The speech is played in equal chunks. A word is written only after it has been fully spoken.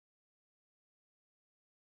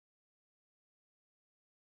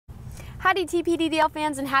Howdy TPDDL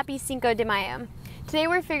fans and happy Cinco de Mayo. Today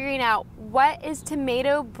we're figuring out what is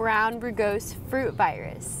tomato brown rugose fruit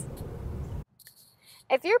virus.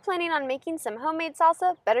 If you're planning on making some homemade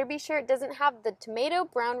salsa, better be sure it doesn't have the tomato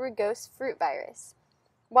brown rugose fruit virus.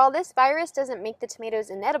 While this virus doesn't make the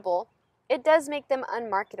tomatoes inedible, it does make them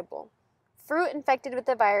unmarketable. Fruit infected with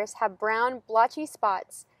the virus have brown, blotchy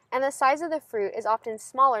spots, and the size of the fruit is often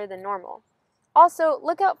smaller than normal. Also,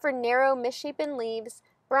 look out for narrow, misshapen leaves,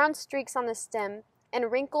 brown streaks on the stem, and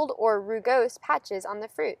wrinkled or rugose patches on the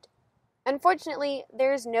fruit. Unfortunately,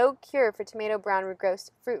 there is no cure for tomato brown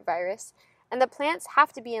rugose fruit virus, and the plants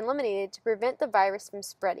have to be eliminated to prevent the virus from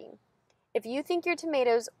spreading. If you think your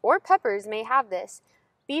tomatoes or peppers may have this,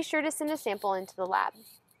 be sure to send a sample into the lab.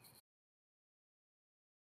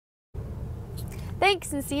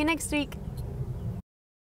 Thanks, and see you next week.